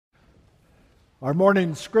Our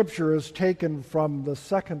morning scripture is taken from the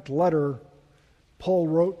second letter Paul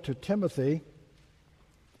wrote to Timothy,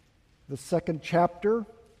 the second chapter,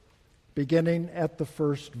 beginning at the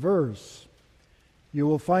first verse. You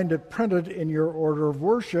will find it printed in your order of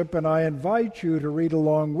worship, and I invite you to read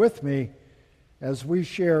along with me as we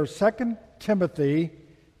share 2 Timothy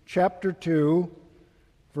chapter 2,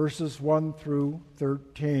 verses 1 through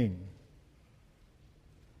 13.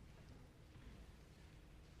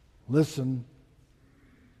 Listen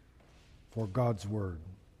for God's word.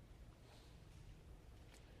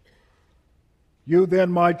 You then,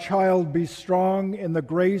 my child, be strong in the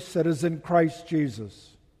grace that is in Christ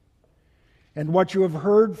Jesus. And what you have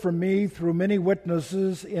heard from me through many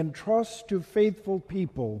witnesses, entrust to faithful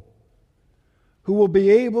people who will be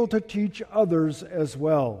able to teach others as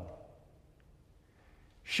well.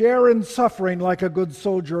 Share in suffering like a good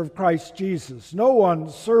soldier of Christ Jesus. No one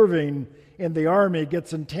serving in the army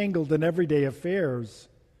gets entangled in everyday affairs.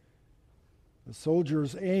 The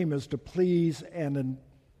soldier's aim is to please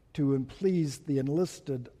please the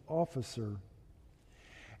enlisted officer.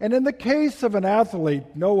 And in the case of an athlete,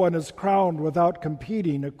 no one is crowned without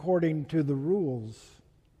competing according to the rules.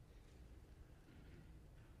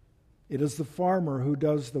 It is the farmer who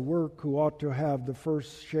does the work who ought to have the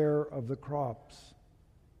first share of the crops.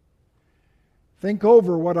 Think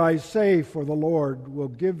over what I say, for the Lord will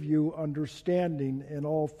give you understanding in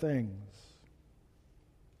all things.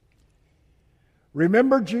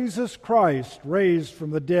 Remember Jesus Christ, raised from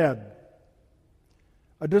the dead,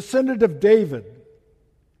 a descendant of David.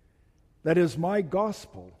 That is my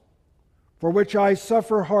gospel, for which I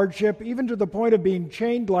suffer hardship, even to the point of being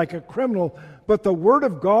chained like a criminal. But the word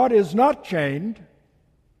of God is not chained.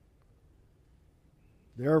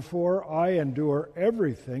 Therefore, I endure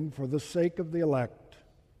everything for the sake of the elect,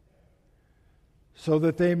 so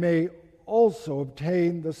that they may also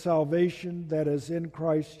obtain the salvation that is in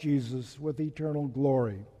Christ Jesus with eternal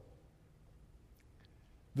glory.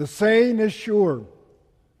 The saying is sure: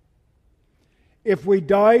 if we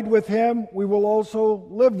died with him, we will also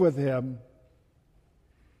live with him.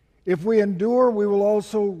 If we endure, we will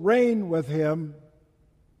also reign with him.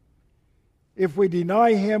 If we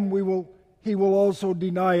deny him, he will also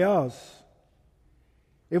deny us.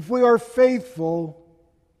 If we are faithful,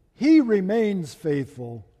 he remains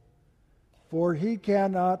faithful, for he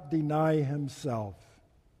cannot deny himself.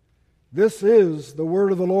 This is the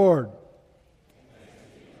word of the Lord.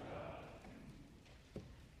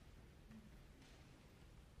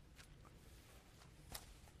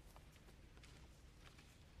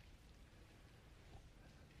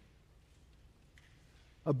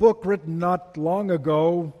 A book written not long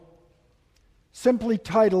ago, simply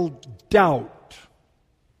titled Doubt.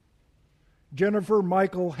 Jennifer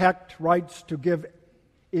Michael Hecht writes to give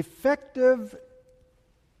effective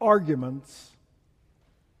arguments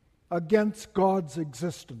against God's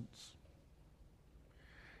existence.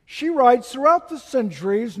 She writes, throughout the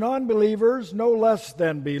centuries, non-believers, no less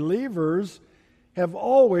than believers, have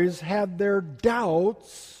always had their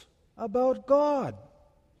doubts about God.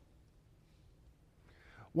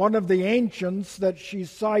 One of the ancients that she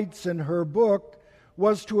cites in her book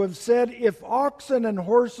was to have said, if oxen and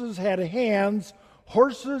horses had hands,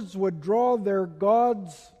 horses would draw their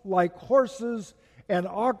gods like horses, and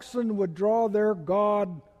oxen would draw their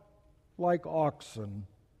God like oxen.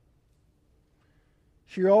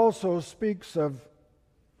 She also speaks of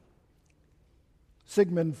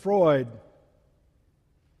Sigmund Freud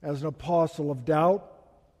as an apostle of doubt,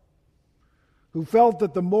 who felt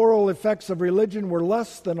that the moral effects of religion were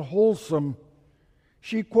less than wholesome.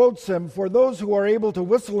 She quotes him, for those who are able to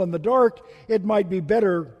whistle in the dark, it might be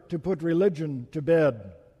better to put religion to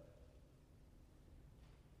bed.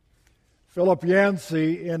 Philip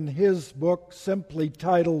Yancey, in his book simply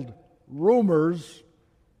titled Rumors,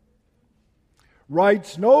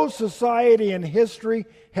 writes, no society in history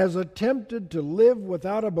has attempted to live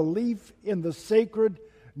without a belief in the sacred,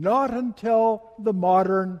 not until the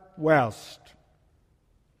modern West.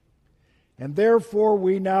 And therefore,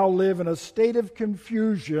 we now live in a state of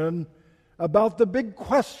confusion about the big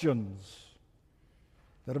questions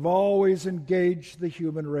that have always engaged the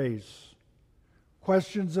human race.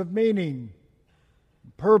 Questions of meaning,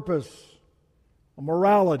 purpose,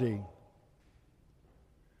 morality.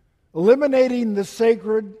 Eliminating the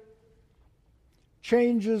sacred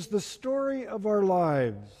changes the story of our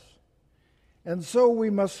lives. And so we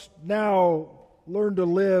must now learn to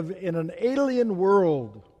live in an alien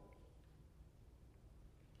world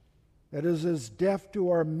that is as deaf to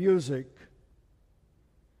our music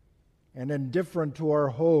and indifferent to our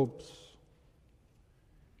hopes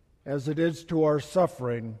as it is to our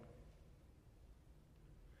suffering.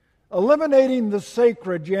 Eliminating the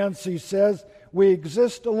sacred, Yancey says, we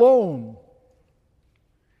exist alone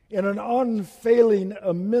in an unfailing,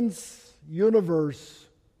 immense universe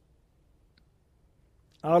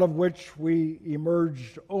out of which we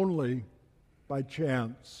emerged only by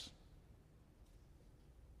chance.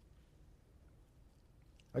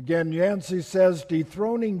 Again, Yancey says,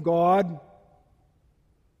 dethroning God,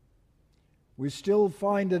 we still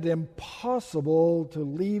find it impossible to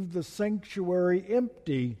leave the sanctuary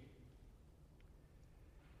empty.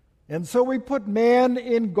 And so we put man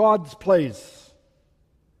in God's place,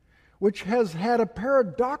 which has had a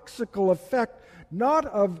paradoxical effect, not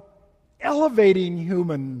of elevating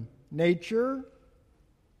human nature,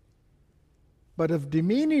 but of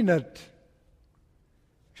demeaning it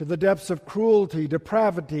to the depths of cruelty,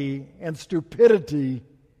 depravity, and stupidity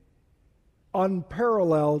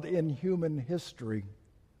unparalleled in human history.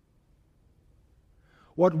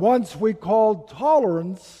 What once we called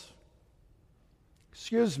tolerance,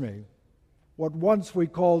 what once we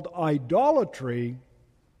called idolatry,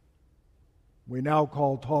 we now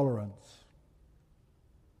call tolerance.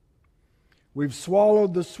 We've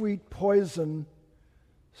swallowed the sweet poison,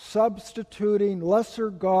 substituting lesser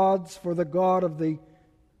gods for the God of the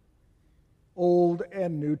Old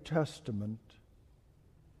and New Testament.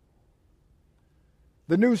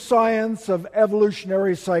 The new science of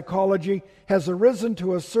evolutionary psychology has arisen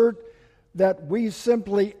to assert that we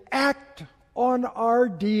simply act on our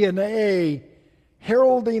DNA,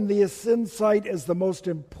 heralding this insight as the most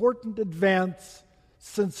important advance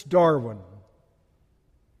since Darwin.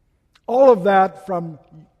 All of that from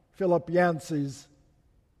Philip Yancey's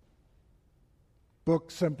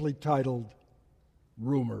book simply titled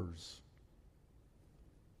Rumors.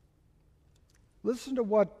 Listen to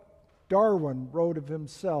what Darwin wrote of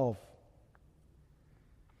himself.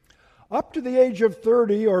 Up to the age of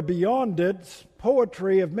 30 or beyond it,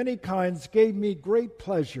 poetry of many kinds gave me great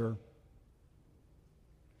pleasure.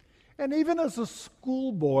 And even as a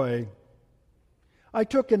schoolboy, I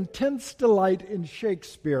took intense delight in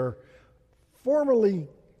Shakespeare, forming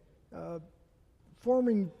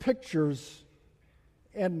pictures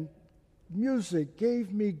and music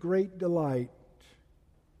gave me great delight.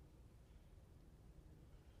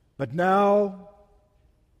 But now,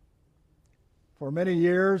 for many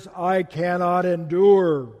years, I cannot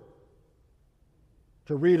endure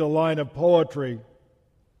to read a line of poetry.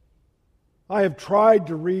 I have tried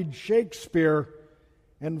to read Shakespeare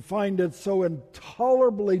and find it so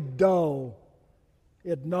intolerably dull,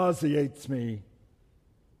 it nauseates me.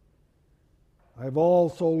 I've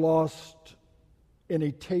also lost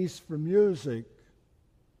any taste for music,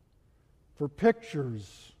 for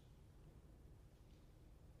pictures.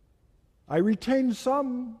 I retain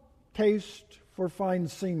some taste for fine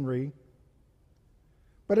scenery,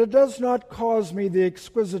 but it does not cause me the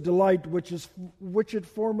exquisite delight which it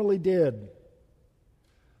formerly did.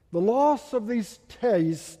 The loss of these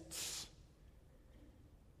tastes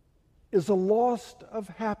is a loss of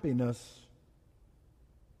happiness.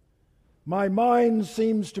 My mind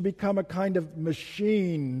seems to become a kind of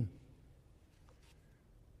machine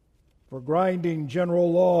for grinding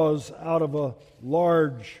general laws out of a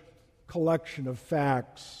large collection of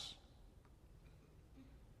facts.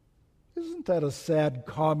 Isn't that a sad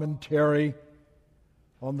commentary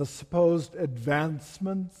on the supposed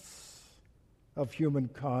advancements of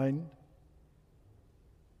humankind?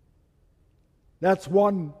 That's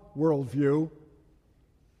one worldview.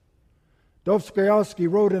 Dostoevsky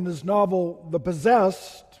wrote in his novel, The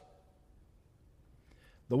Possessed,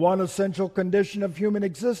 the one essential condition of human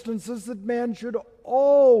existence is that man should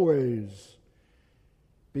always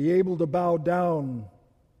be able to bow down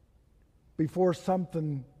before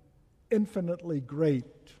something infinitely great.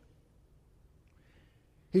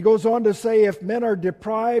 He goes on to say, if men are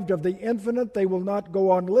deprived of the infinite, they will not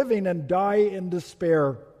go on living and die in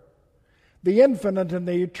despair. The infinite and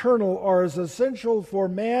the eternal are as essential for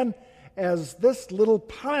man as this little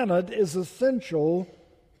planet is essential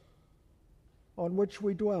on which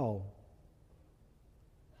we dwell.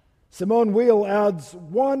 Simone Weil adds,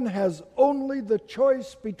 one has only the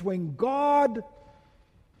choice between God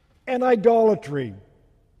and idolatry.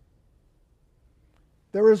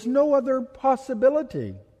 There is no other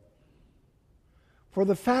possibility, for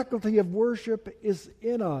the faculty of worship is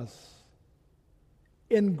in us,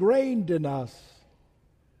 ingrained in us,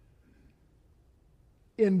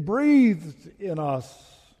 inbreathed in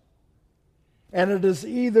us, and it is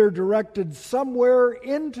either directed somewhere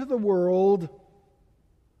into the world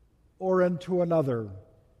or into another.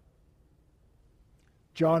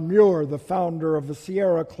 John Muir, the founder of the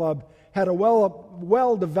Sierra Club, had a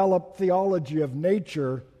well-developed theology of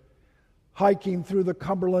nature, hiking through the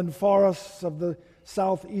Cumberland forests of the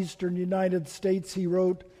southeastern United States, he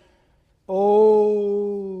wrote,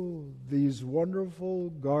 "Oh, these wonderful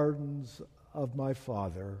gardens of my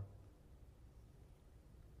Father.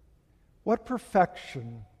 What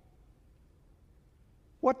perfection,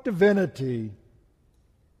 what divinity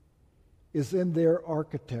is in their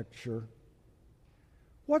architecture.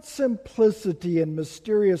 What simplicity and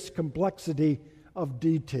mysterious complexity of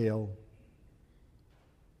detail.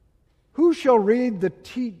 Who shall read the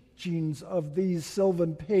teachings of these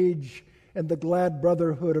sylvan page and the glad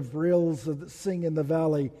brotherhood of rills that sing in the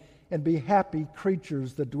valley, and be happy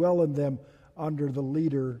creatures that dwell in them under the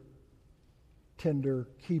leader, tender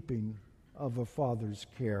keeping of a Father's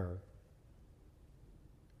care?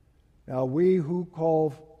 Now we who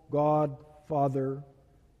call God Father,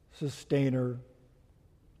 Sustainer,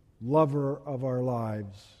 Lover of our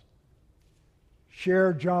lives,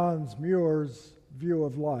 share John Muir's view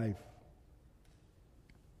of life.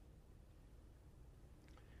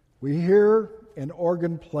 We hear an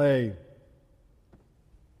organ play,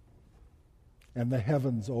 and the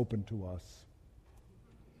heavens open to us.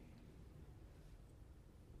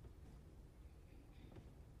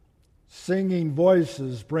 Singing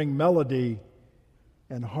voices bring melody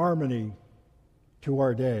and harmony to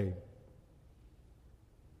our day.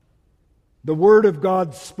 The Word of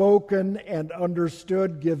God spoken and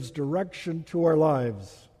understood gives direction to our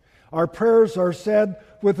lives. Our prayers are said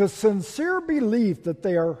with a sincere belief that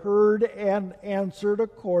they are heard and answered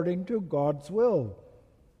according to God's will.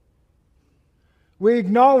 We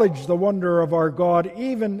acknowledge the wonder of our God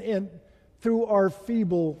even through our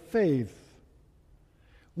feeble faith.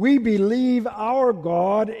 We believe our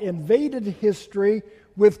God invaded history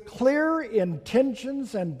with clear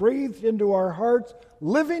intentions and breathed into our hearts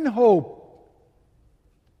living hope,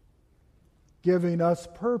 giving us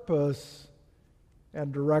purpose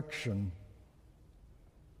and direction.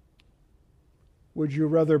 Would you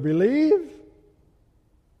rather believe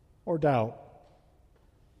or doubt?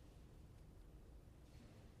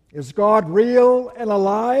 Is God real and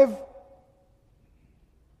alive?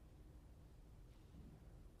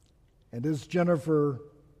 And is Jennifer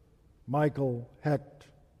Michael Hecht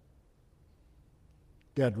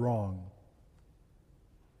dead wrong?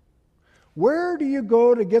 Where do you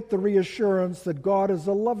go to get the reassurance that God is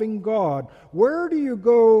a loving God? Where do you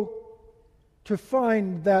go to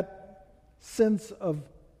find that sense of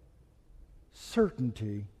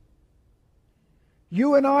certainty?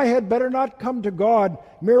 You and I had better not come to God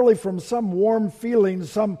merely from some warm feelings,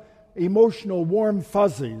 some emotional warm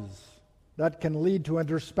fuzzies that can lead to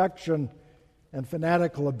introspection and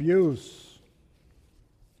fanatical abuse.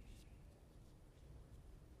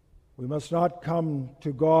 We must not come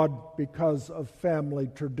to God because of family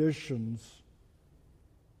traditions.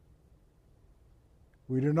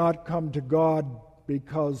 We do not come to God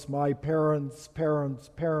because my parents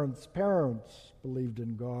believed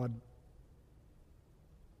in God.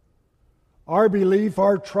 Our belief,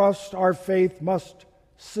 our trust, our faith must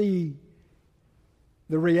see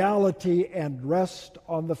the reality and rest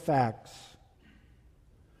on the facts.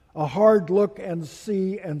 A hard look and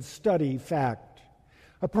see and study fact.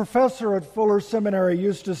 A professor at Fuller Seminary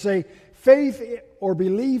used to say, faith or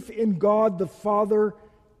belief in God the Father,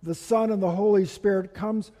 the Son, and the Holy Spirit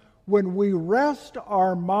comes when we rest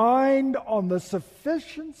our mind on the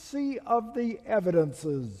sufficiency of the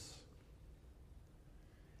evidences.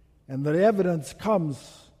 And the evidence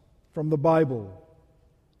comes from the Bible,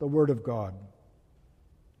 the Word of God.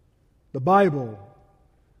 The Bible,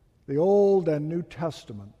 the Old and New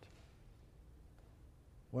Testament.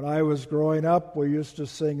 When I was growing up, we used to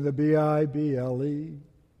sing the Bible.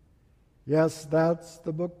 Yes, that's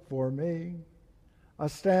the book for me. I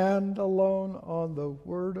stand alone on the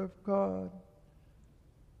Word of God.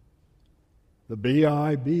 The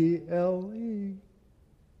Bible.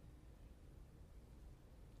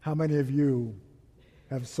 How many of you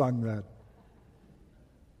have sung that?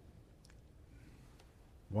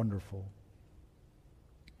 Wonderful.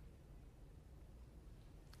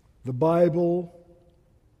 The Bible,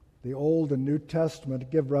 the Old and New Testament,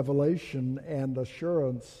 give revelation and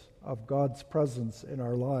assurance of God's presence in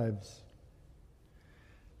our lives.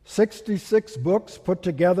 66 books put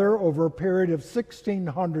together over a period of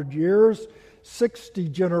 1,600 years, 60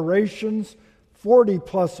 generations,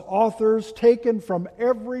 40-plus authors taken from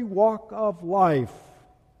every walk of life,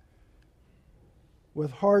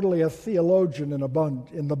 with hardly a theologian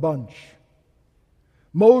in the bunch.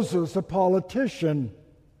 Moses, a politician,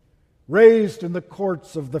 raised in the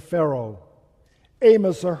courts of the Pharaoh.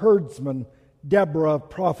 Amos, a herdsman. Deborah, a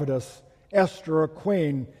prophetess. Esther, a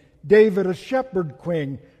queen. David, a shepherd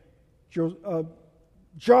queen.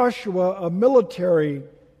 Joshua, a military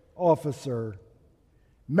officer.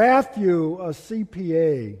 Matthew, a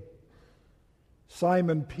CPA.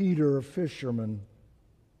 Simon Peter, a fisherman.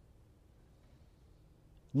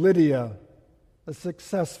 Lydia, a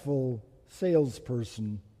successful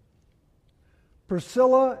salesperson.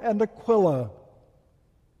 Priscilla and Aquila,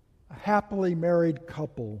 a happily married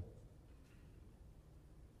couple.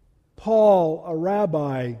 Paul, a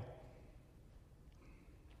rabbi.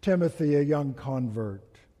 Timothy, a young convert.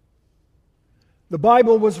 The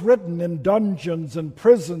Bible was written in dungeons and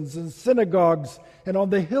prisons and synagogues and on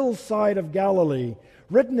the hillside of Galilee,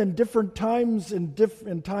 written in different times,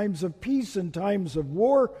 in times of peace, in times of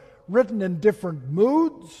war, written in different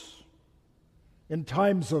moods, in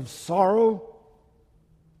times of sorrow,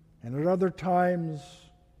 and at other times,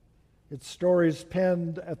 its stories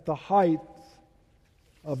penned at the height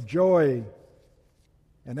of joy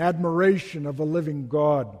and admiration of a living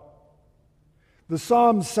God. The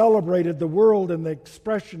Psalms celebrated the world in the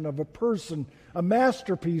expression of a person, a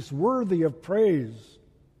masterpiece worthy of praise.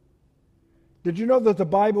 Did you know that the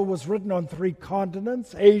Bible was written on 3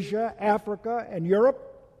 continents, Asia, Africa, and Europe?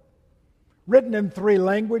 Written in 3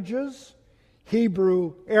 languages,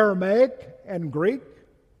 Hebrew, Aramaic, and Greek.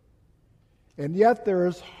 And yet there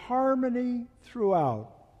is harmony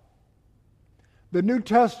throughout. The New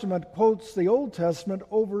Testament quotes the Old Testament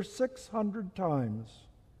over 600 times.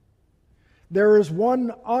 There is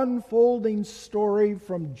one unfolding story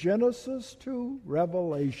from Genesis to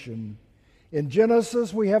Revelation. In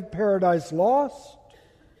Genesis, we have paradise lost.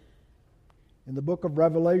 In the book of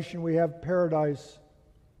Revelation, we have paradise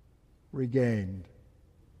regained.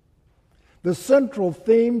 The central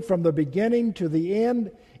theme from the beginning to the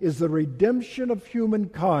end is the redemption of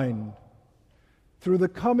humankind through the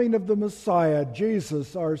coming of the Messiah,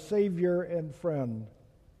 Jesus, our Savior and friend.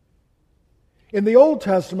 In the Old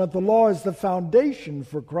Testament, the law is the foundation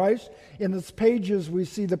for Christ. In its pages, we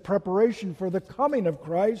see the preparation for the coming of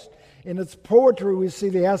Christ. In its poetry, we see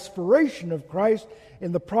the aspiration of Christ.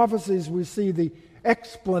 In the prophecies, we see the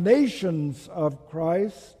explanations of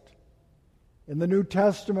Christ. In the New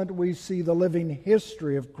Testament, we see the living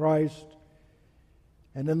history of Christ.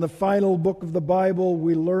 And in the final book of the Bible,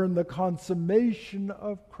 we learn the consummation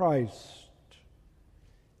of Christ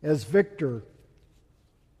as victor,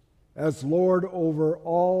 as Lord over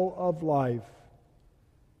all of life.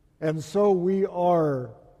 And so we are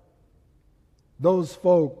those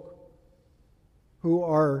folk who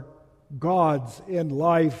are God's in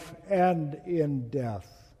life and in death.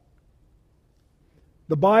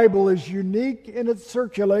 The Bible is unique in its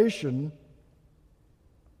circulation.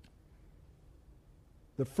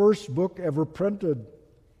 The first book ever printed.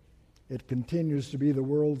 It continues to be the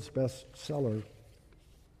world's bestseller.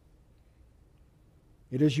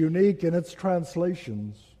 It is unique in its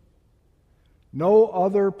translations. No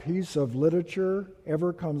other piece of literature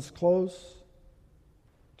ever comes close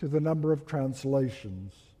to the number of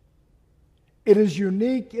translations. It is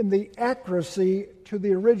unique in the accuracy to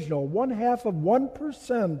the original.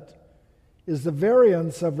 0.5% is the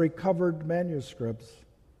variance of recovered manuscripts.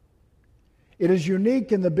 It is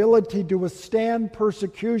unique in the ability to withstand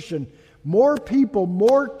persecution. More people,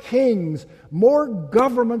 more kings, more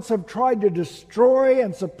governments have tried to destroy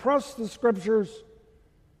and suppress the Scriptures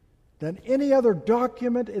than any other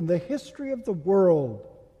document in the history of the world.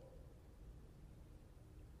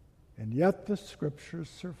 And yet the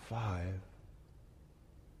Scriptures survive.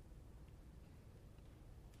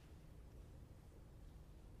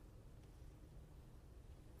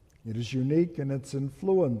 It is unique in its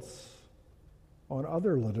influence on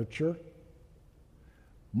other literature.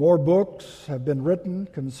 More books have been written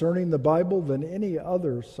concerning the Bible than any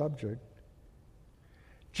other subject.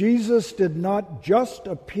 Jesus did not just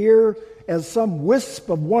appear as some wisp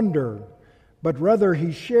of wonder, but rather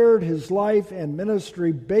he shared his life and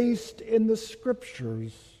ministry based in the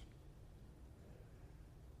Scriptures.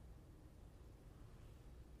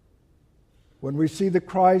 When we see the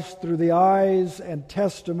Christ through the eyes and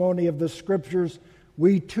testimony of the Scriptures,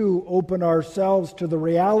 we too open ourselves to the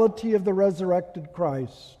reality of the resurrected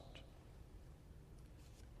Christ.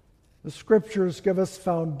 The Scriptures give us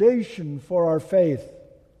foundation for our faith.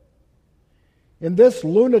 In this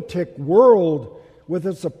lunatic world, with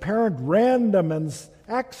its apparent random and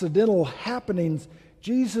accidental happenings,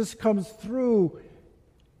 Jesus comes through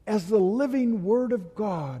as the living Word of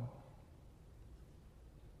God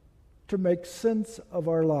to make sense of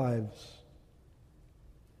our lives.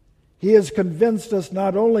 He has convinced us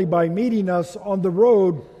not only by meeting us on the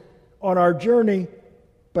road, on our journey,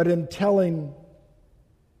 but in telling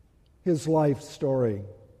his life story.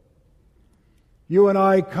 You and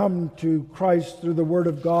I come to Christ through the Word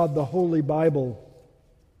of God, the Holy Bible.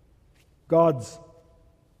 God's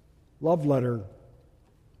love letter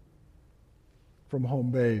from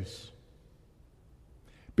Homebase.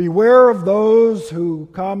 Beware of those who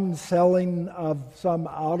come selling of some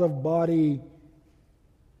out-of-body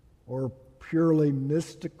or purely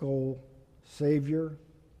mystical Savior.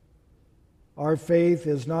 Our faith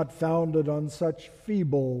is not founded on such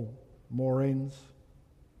feeble moorings,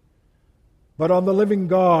 but on the living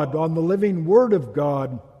God, on the living Word of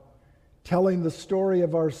God, telling the story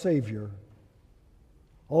of our Savior.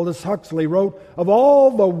 Aldous Huxley wrote, "Of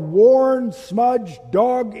all the worn, smudged,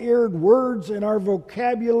 dog-eared words in our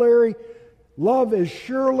vocabulary, love is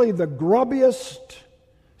surely the grubbiest,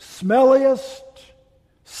 smelliest,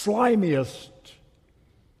 slimiest.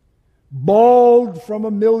 Bawled from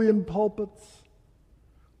a million pulpits,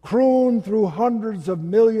 crooned through hundreds of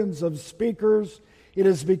millions of speakers, it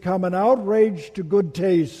has become an outrage to good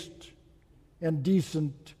taste and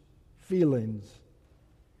decent feelings,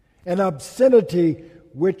 an obscenity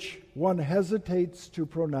which one hesitates to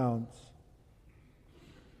pronounce.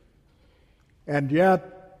 And yet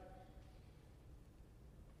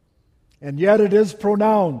it is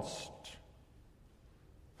pronounced.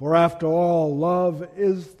 For after all, love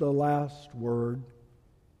is the last word.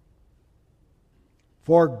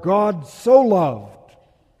 For God so loved."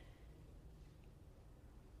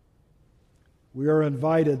 We are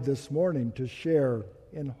invited this morning to share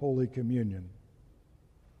in Holy Communion.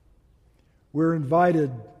 We're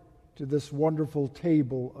invited to this wonderful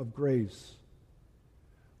table of grace.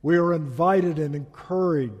 We are invited and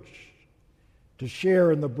encouraged to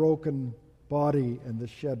share in the broken body and the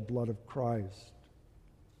shed blood of Christ.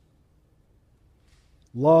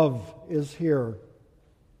 Love is here,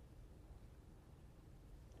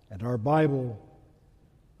 and our Bible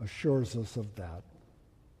assures us of that.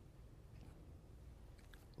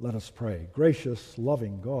 Let us pray. Gracious,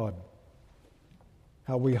 loving God,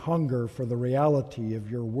 how we hunger for the reality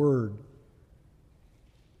of your word.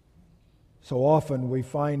 So often we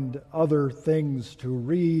find other things to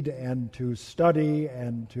read and to study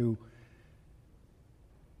and to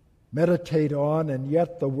meditate on, and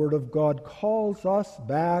yet the Word of God calls us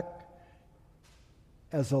back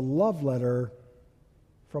as a love letter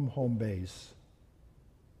from Homebase.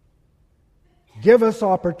 Give us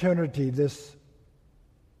opportunity this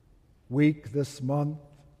week, this month,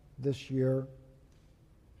 this year,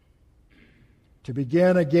 to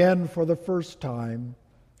begin again for the first time,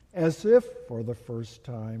 as if for the first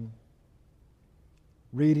time,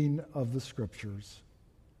 reading of the Scriptures.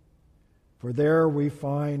 For there we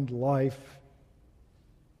find life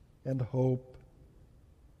and hope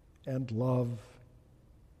and love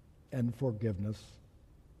and forgiveness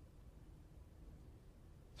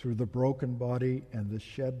through the broken body and the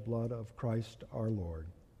shed blood of Christ our Lord.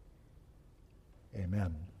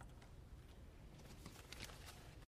 Amen.